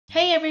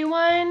Hey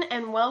everyone,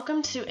 and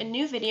welcome to a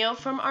new video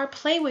from our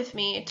Play With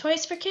Me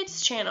Toys for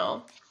Kids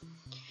channel.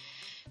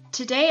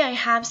 Today I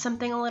have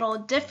something a little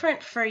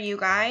different for you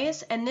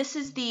guys, and this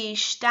is the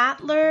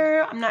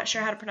Staedtler, I'm not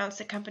sure how to pronounce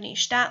the company,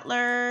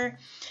 Staedtler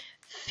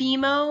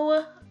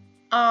Fimo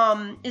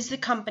is the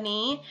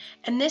company,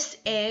 and this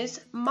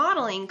is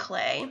modeling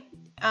clay,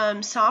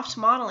 soft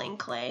modeling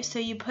clay. So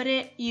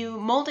you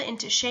mold it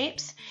into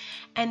shapes,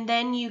 and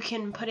then you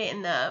can put it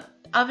in the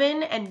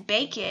oven and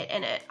bake it,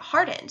 and it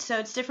hardens. So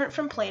it's different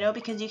from Play-Doh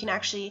because you can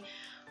actually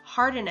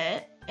harden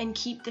it and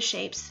keep the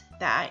shapes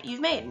that you've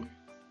made.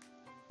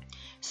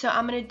 So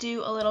I'm going to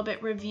do a little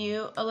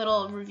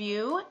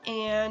review,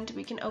 and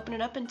we can open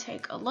it up and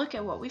take a look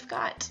at what we've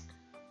got.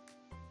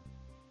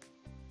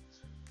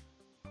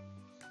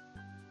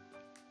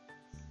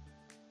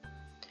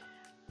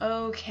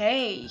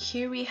 Okay,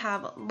 here we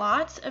have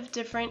lots of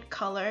different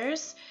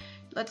colors.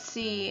 Let's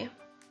see.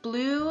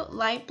 Blue,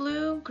 light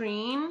blue,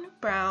 green,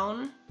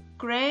 brown,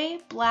 gray,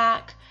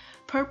 black,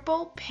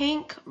 purple,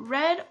 pink,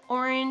 red,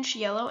 orange,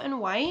 yellow, and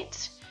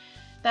white.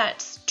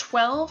 That's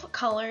 12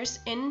 colors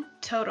in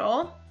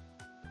total.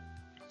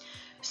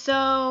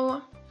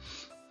 So,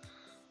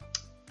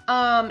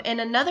 in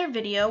another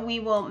video, we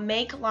will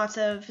make lots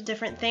of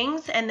different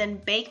things and then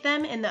bake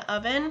them in the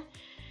oven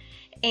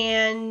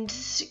and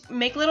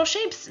make little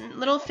shapes,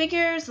 little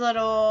figures,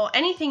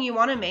 anything you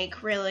want to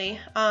make, really,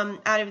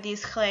 out of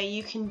these clay.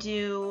 You can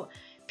do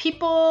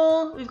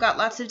people. We've got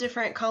lots of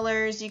different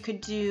colors. You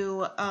could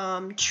do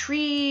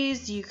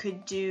trees. You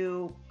could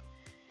do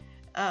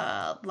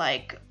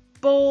like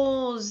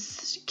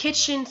bowls,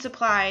 kitchen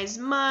supplies,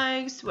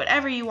 mugs,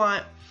 whatever you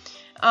want.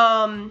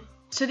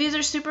 So these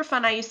are super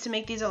fun. I used to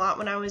make these a lot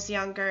when I was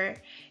younger,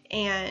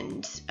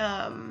 and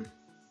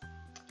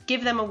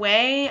give them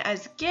away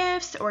as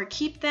gifts, or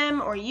keep them,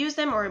 or use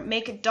them, or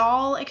make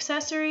doll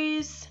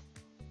accessories.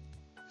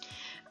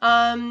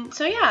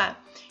 So yeah,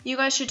 you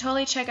guys should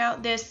totally check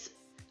out this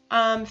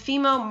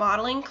Fimo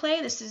modeling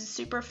clay. This is a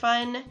super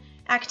fun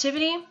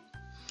activity.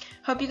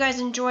 Hope you guys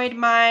enjoyed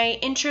my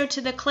intro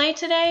to the clay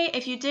today.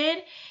 If you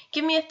did,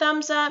 give me a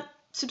thumbs up,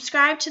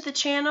 subscribe to the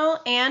channel,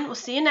 and we'll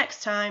see you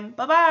next time.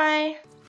 Bye-bye!